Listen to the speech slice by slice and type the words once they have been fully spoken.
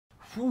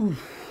Some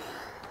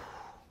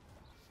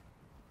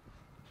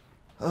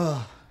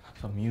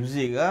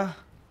music, ah?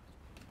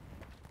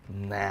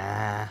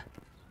 Nah.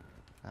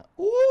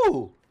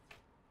 Ooh!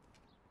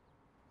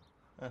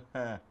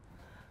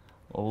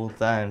 Old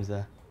times,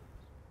 ah.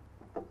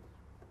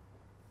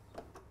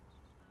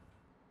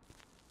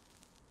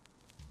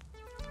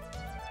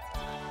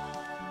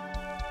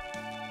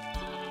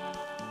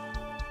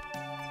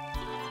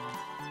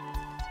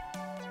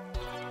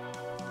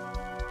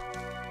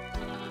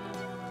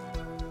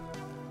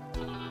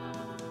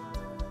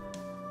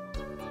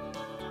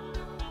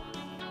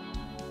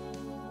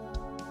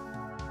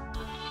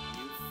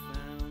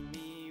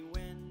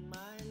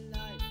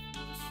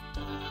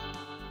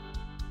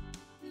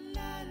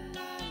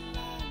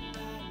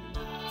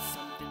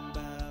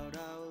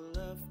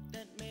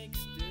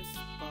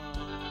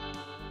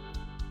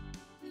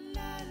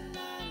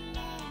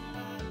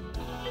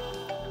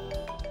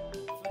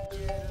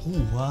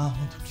 Wow,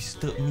 want to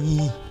disturb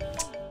me.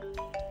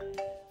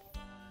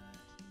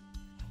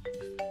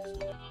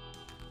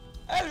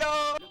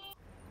 Hello!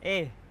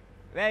 Hey,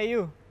 where are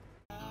you?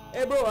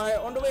 Hey bro,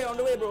 on the way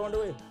bro, on the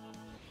way.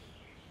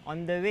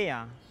 On the way,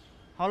 ah?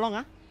 How long,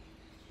 ah?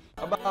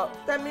 About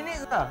 10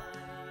 minutes lah.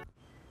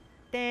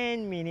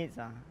 10 minutes,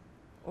 ah?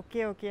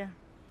 Okay, okay.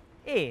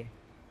 Hey,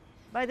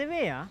 by the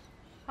way, ah,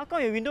 how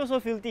come your window so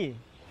filthy?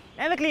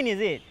 Never clean, is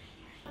it?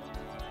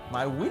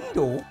 My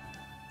window?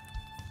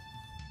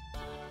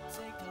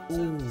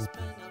 Ooh.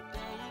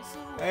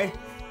 Hey,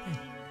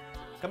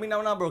 coming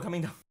down now bro,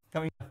 coming down.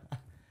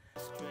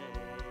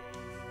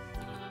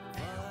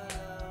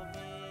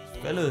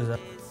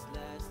 Fellas,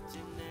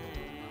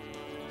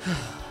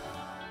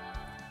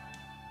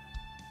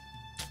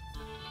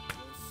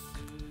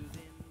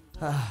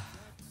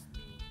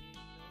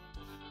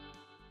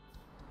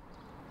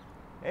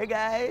 Hey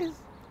guys.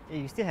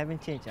 Hey, you still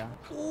haven't changed, ah?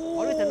 Ooh.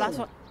 Always the last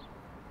one.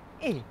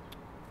 Hey,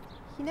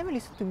 he never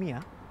listened to me,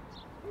 ah?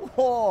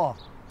 Whoa.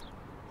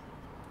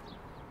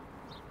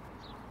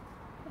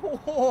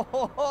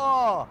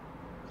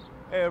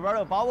 Hey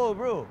brother, power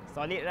bro.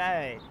 Solid,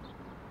 right?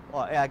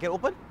 Oh, hey, I can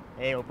open?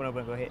 Hey, open,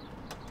 go ahead.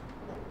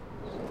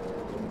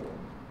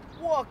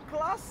 Wah,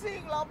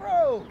 classic lah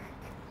bro.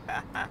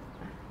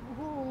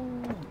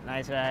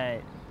 Nice,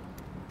 right?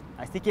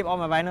 I still keep all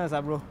my vinyls,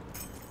 ah, bro.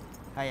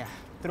 Ayah,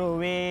 throw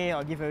away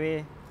or give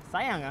away.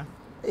 Sayang, ah.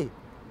 Hey,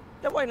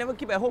 then why you never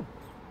keep at home?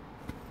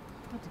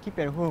 Not to keep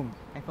at home.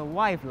 I have a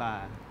wife,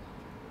 lah.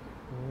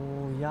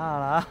 Oh, yeah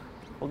lah.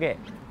 Okay.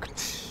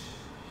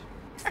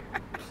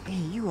 Hey,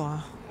 you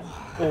ah.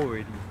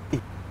 Already.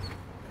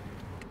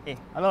 Hey,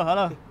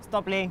 hello.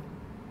 Stop playing.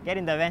 Get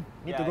in the van.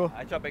 Need to go.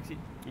 I chop exit.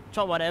 You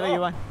chop whatever you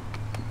want.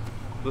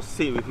 Go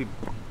sit with him.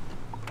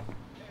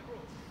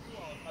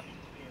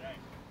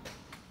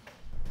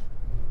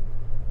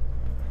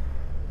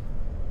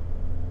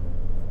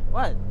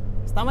 What?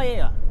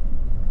 Stomachache, ah?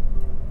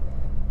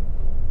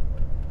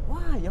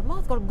 Wow, your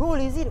mouth got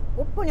gold, is it?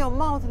 Open your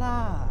mouth,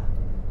 lah.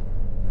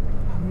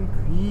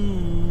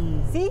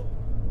 Hungry. See?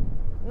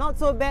 Not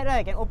so bad,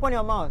 right? Can open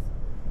your mouth.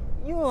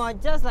 You are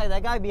just like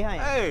that guy behind.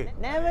 Hey!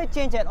 Never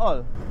change at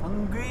all.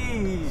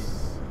 Hungry.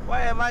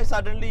 Why am I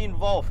suddenly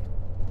involved?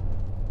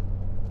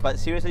 But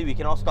seriously, we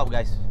cannot stop,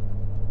 guys.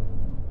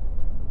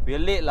 We're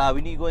late lah.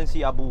 We need to go and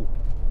see Abu.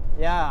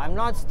 Yeah, I'm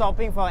not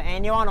stopping for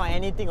anyone or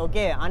anything,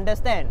 okay?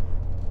 Understand?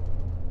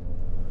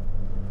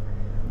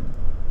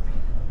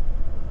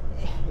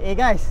 Hey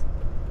guys,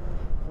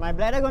 my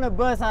bladder gonna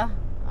burst, ah.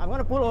 I'm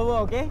gonna pull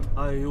over, okay?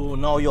 Ayo,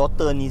 now your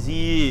turn, is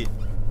it?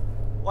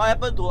 What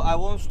happened to I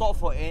won't stop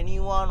for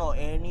anyone or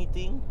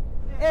anything?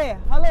 Hey,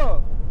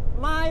 hello.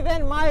 My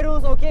van, my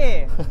rules,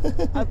 okay?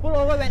 I'll pull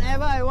over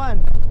whenever I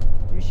want.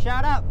 You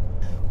shut up.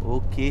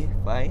 Okay,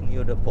 fine.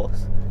 You're the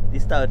boss.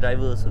 This type of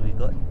driver also we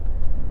got.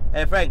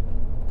 Hey Frank,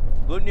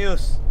 good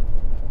news.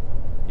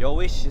 Your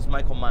wish is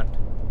my command.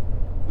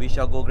 We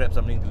shall go grab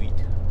something to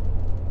eat.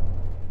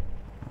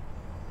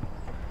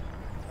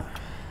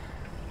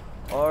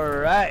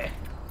 Alright.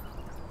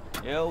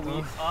 Here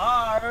we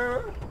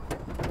are.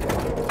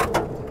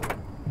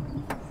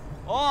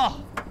 Oh!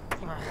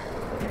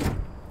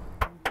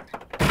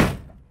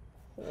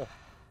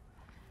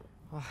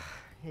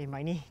 Hey,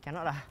 my knee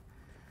cannot lah.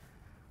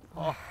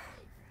 Oh.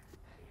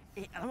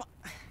 Hey, alamak.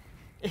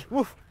 Hey,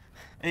 move.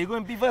 Hey, go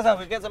and pee first,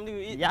 we'll get something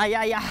to eat. Yeah.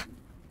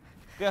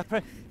 Okay,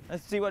 Frank,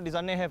 let's see what this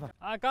ane have.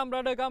 Come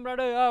brother.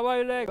 What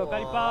you like? Got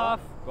curry puff,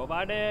 got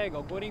vade,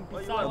 got goreng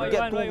pisang. What you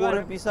Get want? two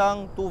goreng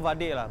pisang, two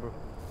vade lah, bro.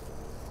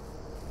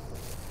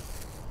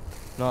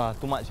 No,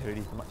 too much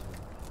already, too much.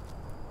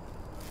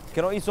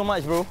 Cannot eat so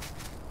much, bro.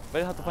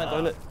 Very hard to find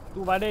toilet.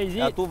 Two vade, is it?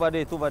 Yeah, two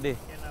vade.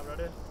 Can lah,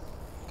 brother.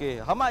 Okay,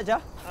 how much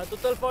ah?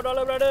 Total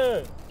 $4,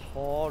 brother.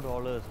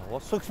 $4.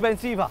 What's so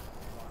expensive ah?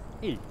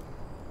 Hey,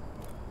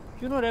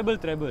 you know Rebel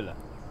Treble lah?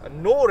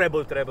 No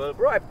Rebel Treble,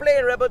 bro. I play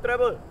in Rebel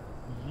Treble.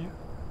 You?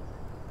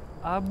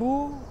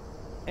 Abu,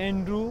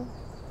 Andrew,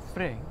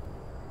 Frank.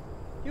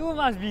 You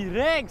must be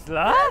Rex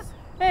lah.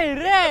 Hey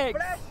Rex.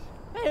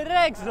 Hey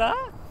Rex lah.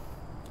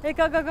 Hey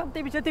come,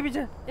 take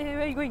picture. Hey,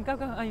 where you going?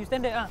 Come. You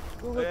stand there.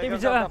 Go, take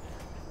picture.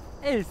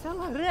 Hey,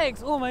 salah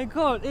Rex. Oh my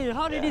god. Hey,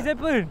 how did this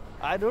happen?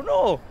 I don't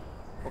know.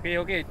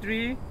 Okay,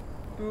 3,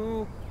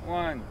 2,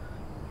 1.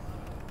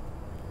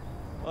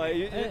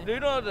 Do you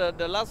know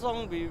the last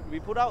song we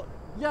put out?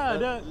 Yeah,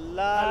 the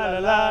La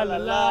la la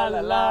la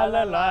la la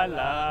la la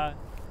la.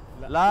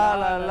 La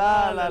la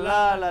la la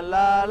la la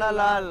la la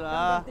la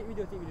la. Take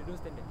video, don't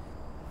stand there.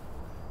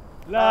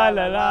 La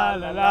la la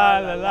la la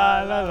la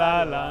la la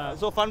la la.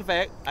 So fun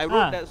fact, I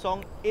wrote that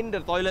song in the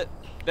toilet.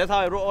 That's how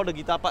I wrote all the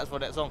guitar parts for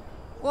that song.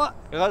 What?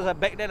 Because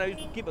back then I used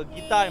to keep a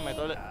guitar in my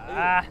toilet.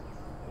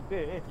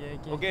 Okay.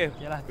 Okay.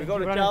 We got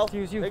to chow.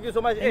 Thank you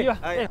so much. Thank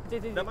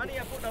you. The money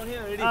I put down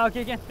here already.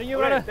 Okay. Thank you,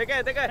 brother. Take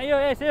care. Thank you.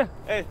 Hey, see you.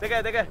 Hey, take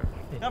care.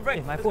 Come,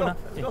 Frank. My let's phone. go. Hey,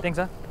 Let's go. thanks,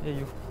 Hey,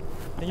 you.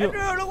 Thank you.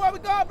 Andrew, look what we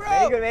got,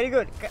 bro. Very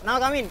good. Now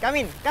come in.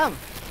 Come.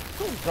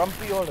 So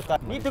grumpy all the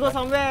time. Need to go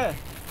somewhere.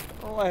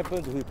 Oh, what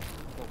happened to him?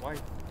 Why?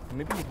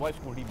 Maybe his wife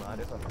scolded him.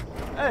 That's why.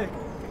 Hey,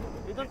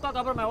 you don't talk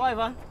about my wife,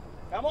 huh?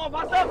 Come on,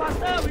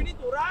 faster. We need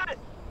to run.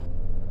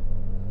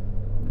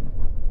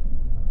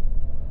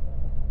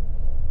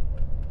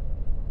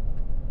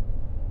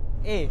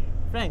 Hey,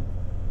 Frank,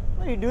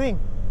 what are you doing?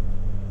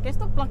 Can you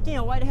stop plucking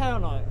your white hair or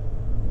not?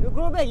 You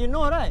grow back, you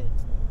know, right?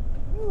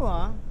 You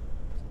are.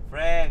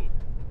 Frank,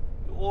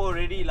 you old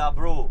already lah,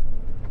 bro.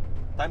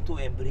 Time to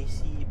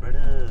embrace it,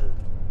 brother.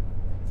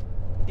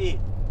 Hey,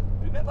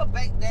 remember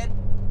back then,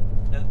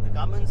 the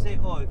government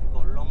said, oh, if you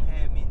got long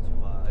hair, means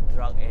you are a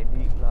drug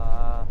addict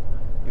lah.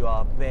 You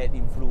are a bad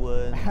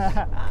influence.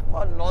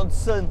 What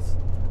nonsense.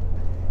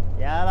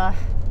 Yeah lah.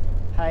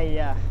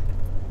 Hiya.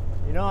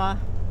 You know,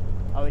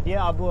 our dear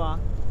Abu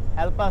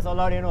helped us a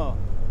lot, you know.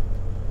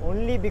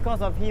 Only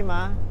because of him,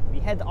 we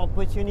had the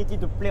opportunity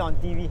to play on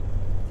TV.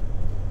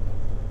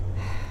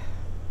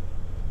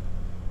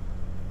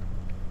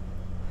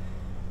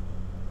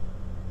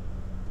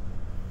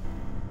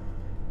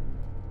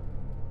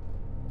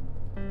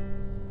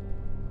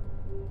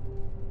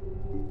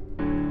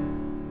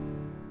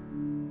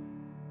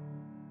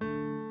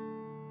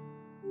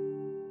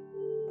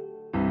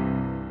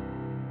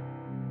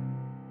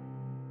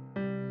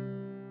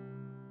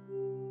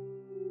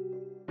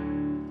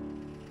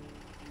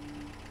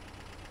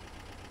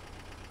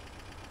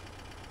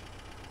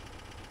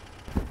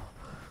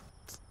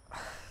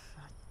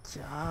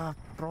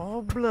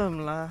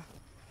 Problem lah.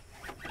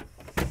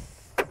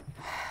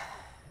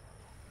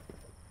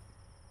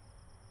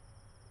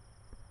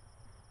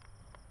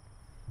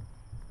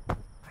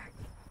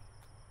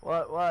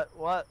 What?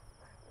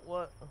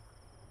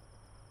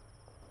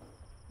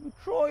 You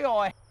throw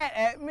your hat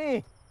at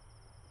me.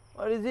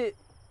 What is it?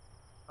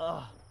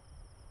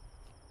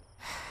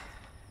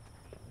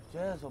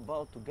 Just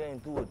about to get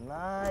into a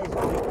nice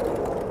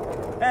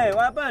big... Hey,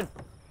 what happened?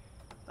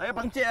 Tayar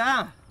punctured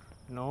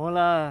No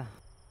lah.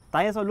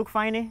 Tires all look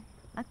fine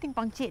Nothing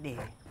punctured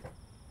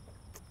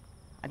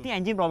I think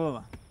engine problem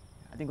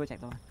I think go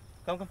check that one.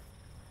 Come.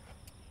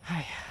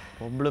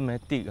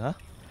 Problematic, huh?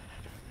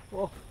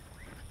 Oh.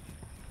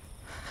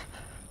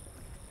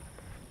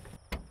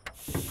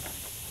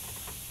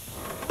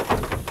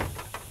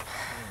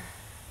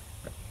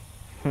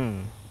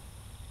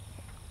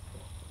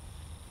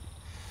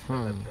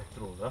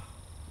 Petrol, huh?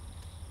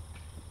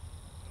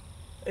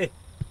 Hey,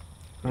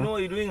 you know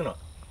what you're doing or not?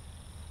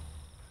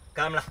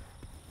 Come lah.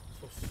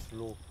 So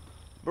slow.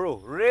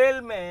 Bro,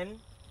 real men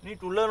need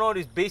to learn all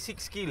these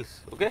basic skills,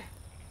 okay?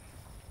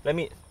 Let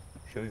me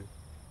show you.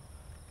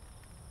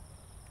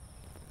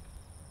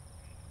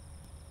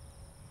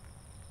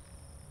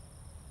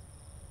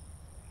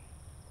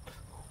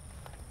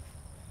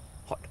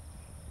 Hot.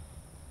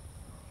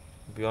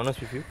 To be honest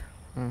with you,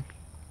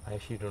 I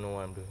actually don't know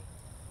what I'm doing.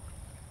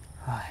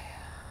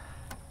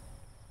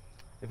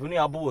 If only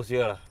Abu was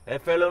here,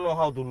 that fella know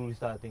how to do these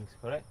type of things,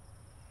 correct?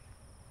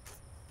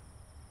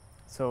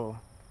 So,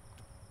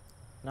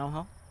 now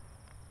how?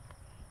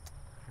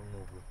 I don't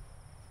know, bro.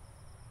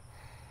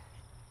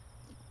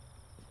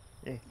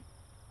 Hey,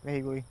 where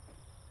you going?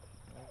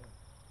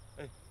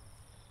 Hey.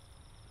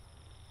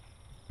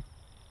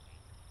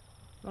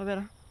 Not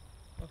bad,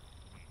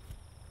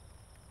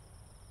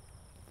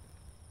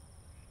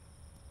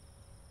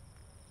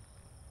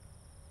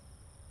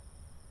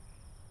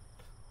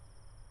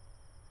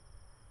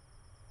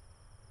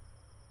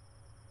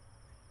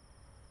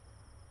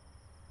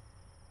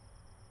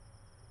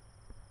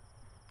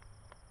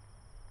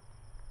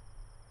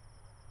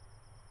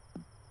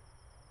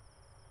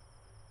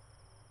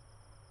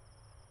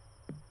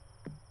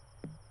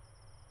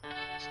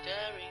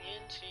 Staring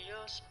into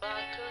your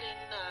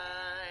sparkling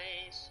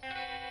eyes,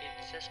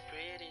 it's as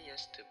pretty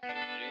as the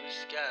blue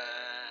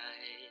sky.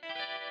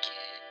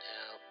 Can't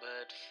help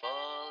but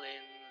fall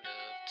in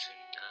love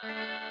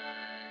tonight.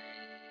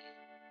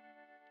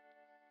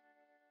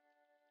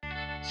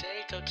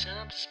 Take our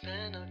time to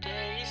spend our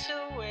days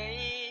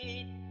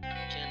away.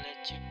 Can't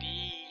let you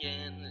be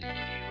and leave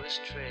you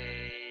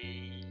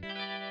astray.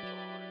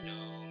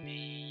 Follow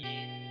me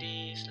in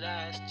this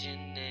last journey.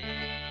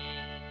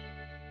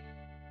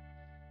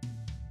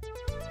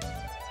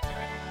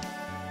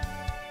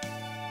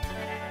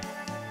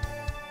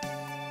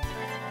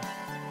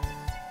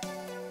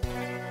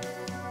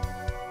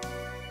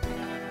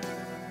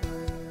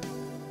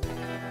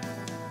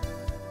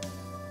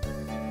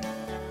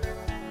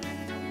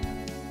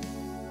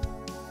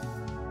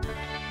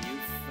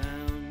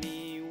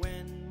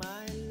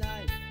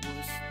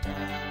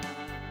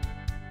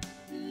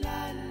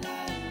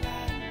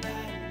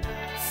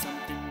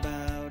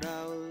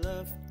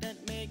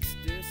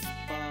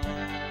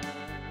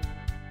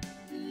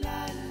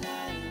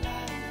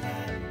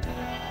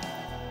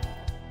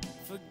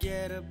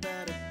 get a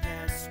better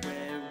past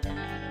where we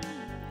have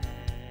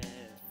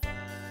fun.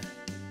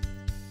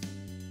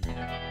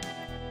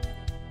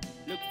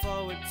 Look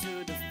forward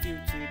to the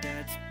future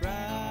that's bright.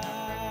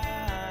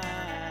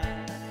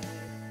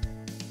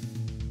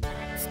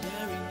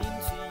 Staring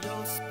into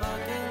your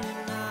sparkling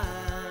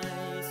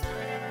eyes,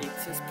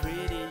 it's as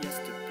pretty as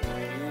the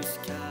blue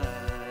sky.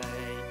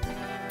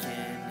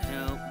 Can't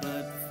help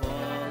but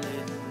fall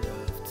in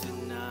love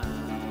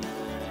tonight.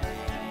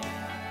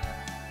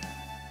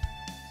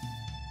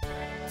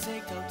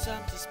 Take our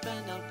time to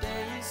spend our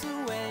days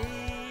away.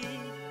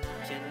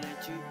 Can't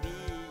let you be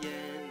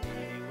and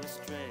leave you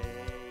astray.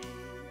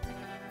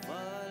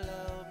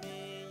 Follow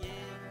me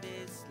in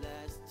this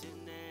last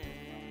journey.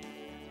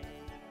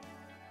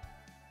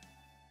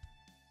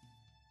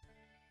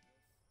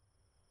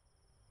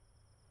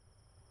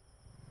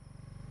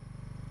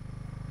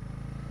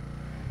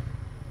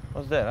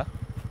 What's that, huh?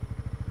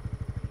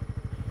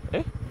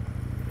 Eh?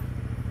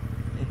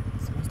 Hey,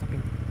 someone's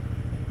stopping.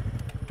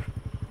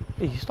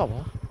 Hey, stop,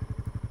 huh?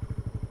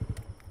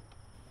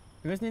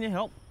 You guys need any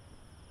help?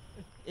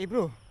 Hey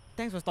bro,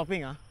 thanks for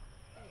stopping.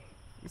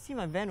 You see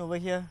my van over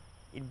here?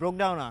 It broke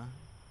down.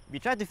 We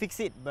tried to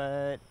fix it,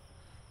 but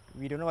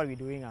we don't know what we're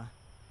doing.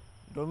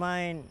 Don't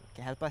mind,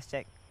 can help us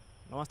check.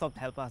 No one stopped to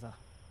help us.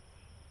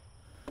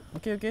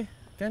 Okay,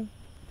 can.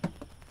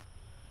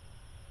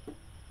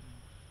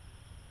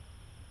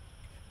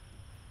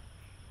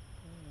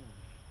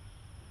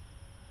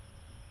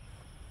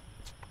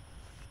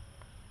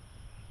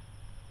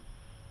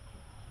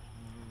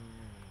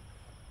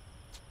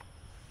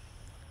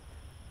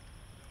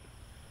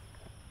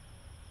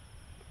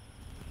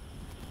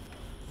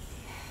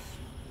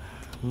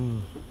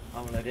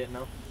 I'm like that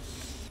now.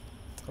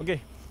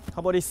 Okay, how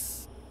about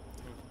this?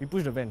 We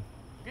push the van.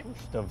 Push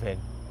the van.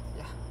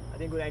 Yeah, I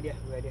think good idea.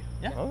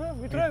 Yeah? Okay,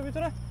 we try.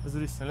 Let's do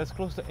this. And let's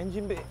close the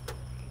engine bay.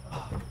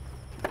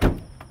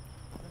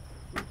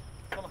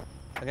 Come on.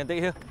 I can take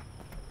it here.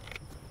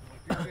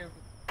 This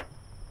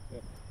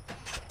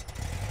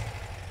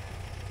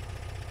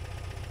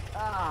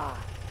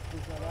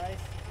is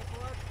nice.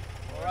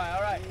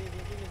 Alright.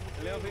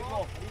 A little bit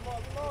more. A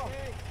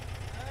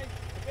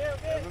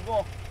little bit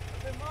more.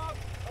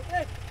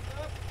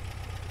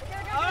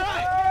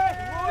 Alright!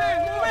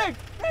 Moving!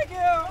 Thank you!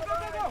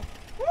 Go!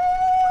 Woo!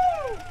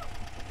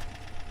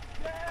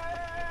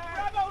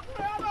 Bravo!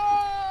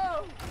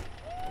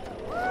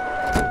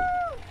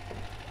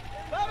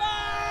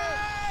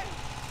 Bye-bye!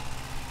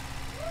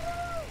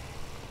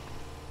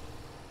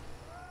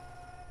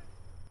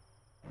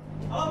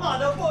 Alamak,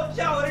 the boat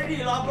jauh already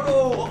lah, bro!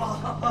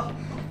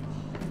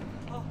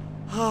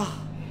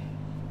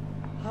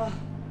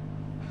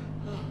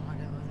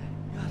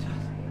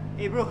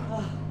 Hey bro,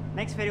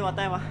 next ferry what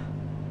time?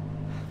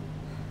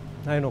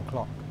 9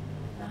 o'clock.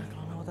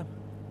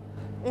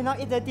 Hey, now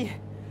 8:30.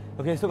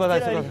 Okay, still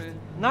got time.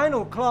 9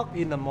 o'clock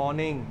in the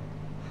morning.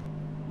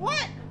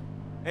 What?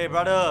 Hey,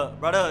 brother,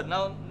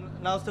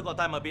 now still got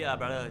time a bit,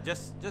 brother.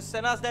 Just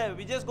send us there.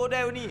 We just go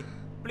there only.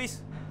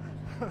 Please.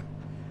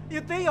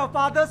 You think your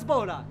father's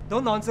boat?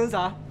 Don't nonsense,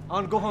 I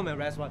want to go home and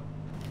rest one.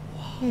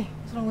 Hey,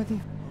 what's wrong with you?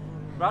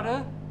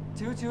 Brother，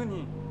求求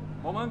你，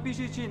我们必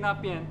须去那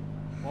边，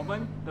我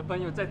们的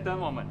朋友在等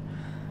我们。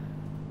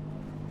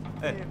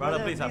 Hey, brother,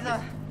 please,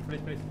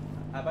 please, please.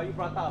 I buy you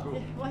prata, bro.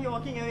 Hey, why are you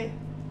walking away?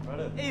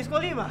 Brother. Hey, you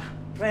scold him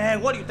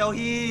Man, what do you tell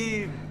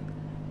him?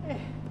 Hey,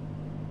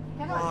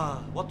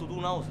 cannot. What to do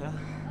now, sir?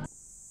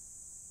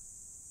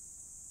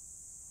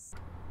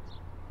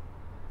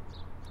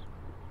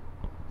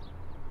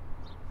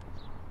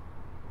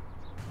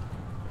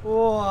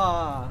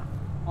 Wow,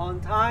 on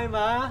time,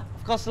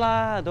 Of course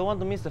lah, don't want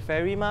to miss the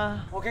ferry, ma.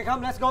 Okay,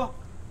 come, let's go.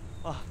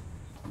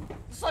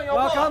 This on your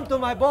Welcome to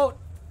my boat.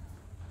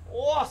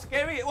 Oh,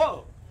 scary.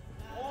 Whoa.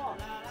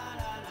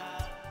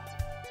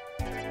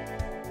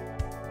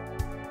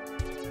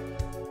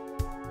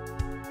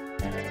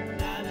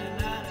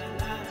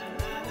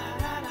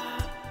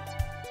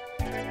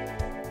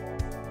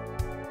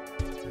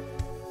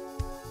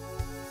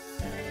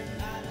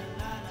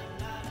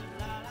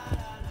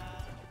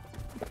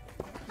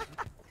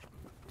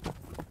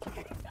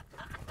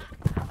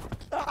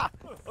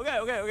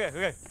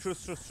 Okay.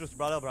 Truce,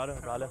 brother.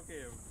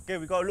 Okay,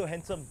 we gotta look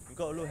handsome.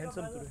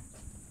 Today.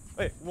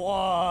 Hey,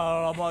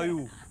 wow, about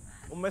you.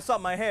 Don't mess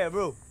up my hair,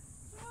 bro.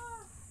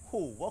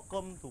 Oh,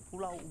 welcome to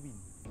Pulau Ubin.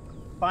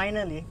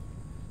 Finally.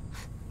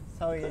 So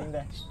how are you getting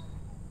there?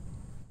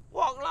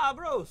 Walk lah,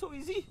 bro. So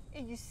easy.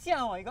 Hey, you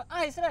siao, you got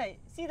eyes, right?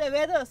 See the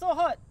weather, so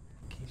hot.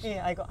 Hey,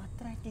 I got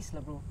arthritis,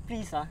 bro.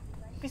 Please,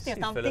 please think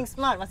of Shit, something fella.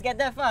 smart. Must get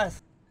there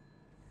first.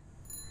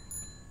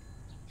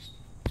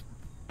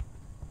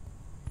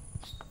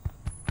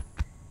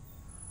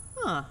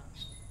 Huh.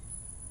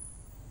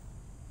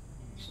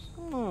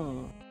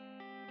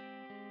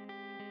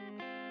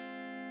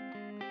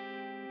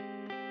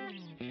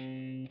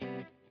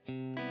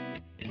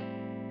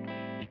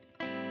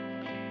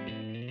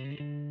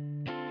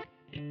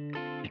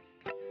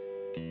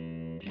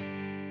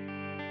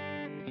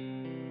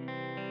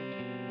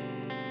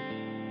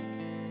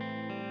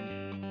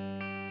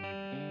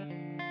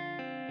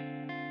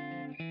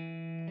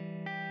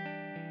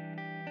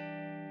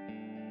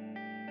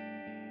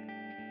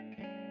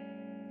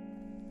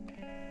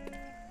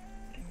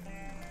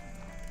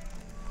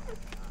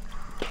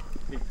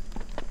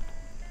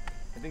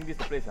 think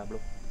this place, bro?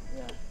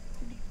 Yeah.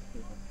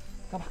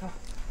 Come on.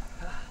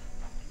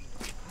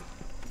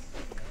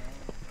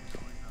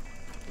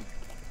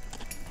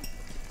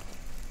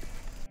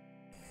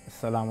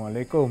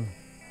 Assalamualaikum.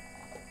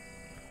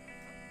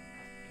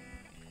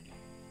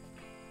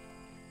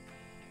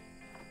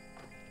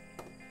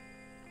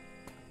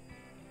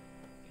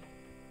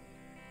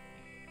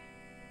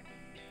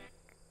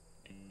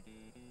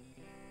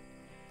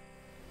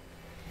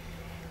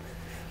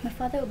 My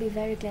father will be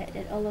very glad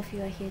that all of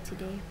you are here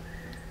today.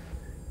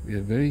 We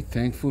are very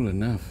thankful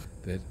enough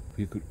that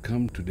we could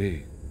come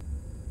today.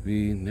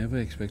 We never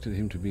expected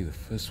him to be the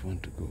first one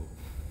to go.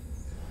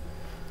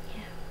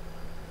 Yeah.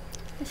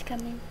 Let's come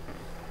in.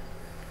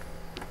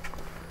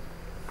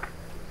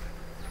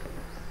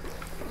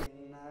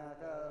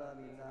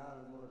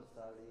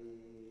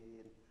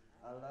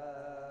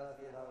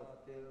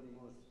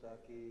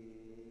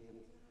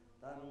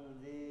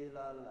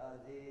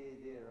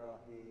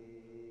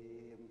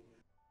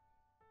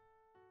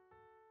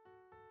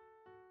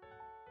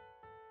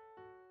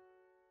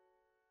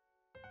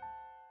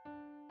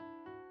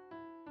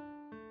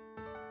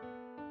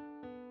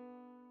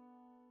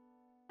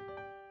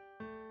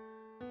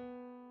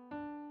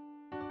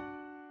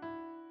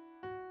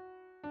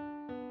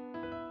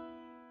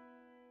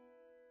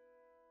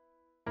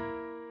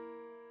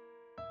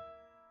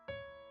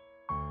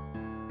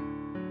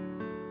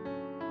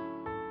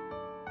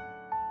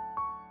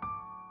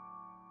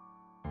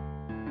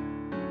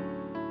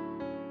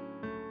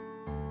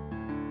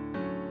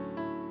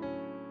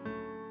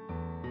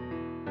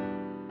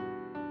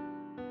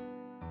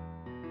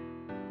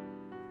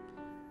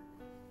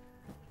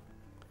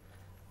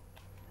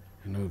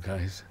 You know,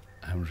 guys,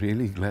 I'm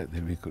really glad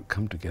that we could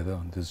come together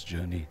on this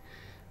journey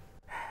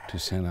to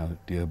send our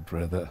dear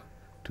brother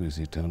to his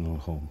eternal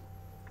home.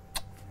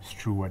 It's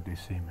true what they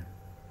say, man.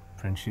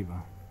 Friendship,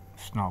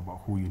 it's not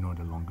about who you know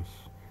the longest.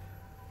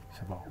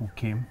 It's about who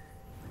came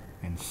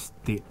and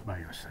stayed by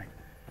your side.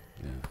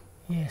 Yeah.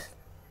 Yes,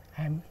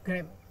 I'm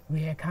glad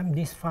we have come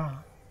this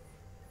far.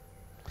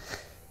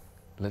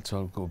 Let's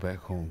all go back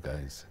home,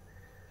 guys,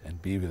 and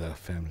be with our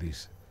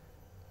families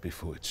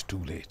before it's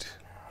too late.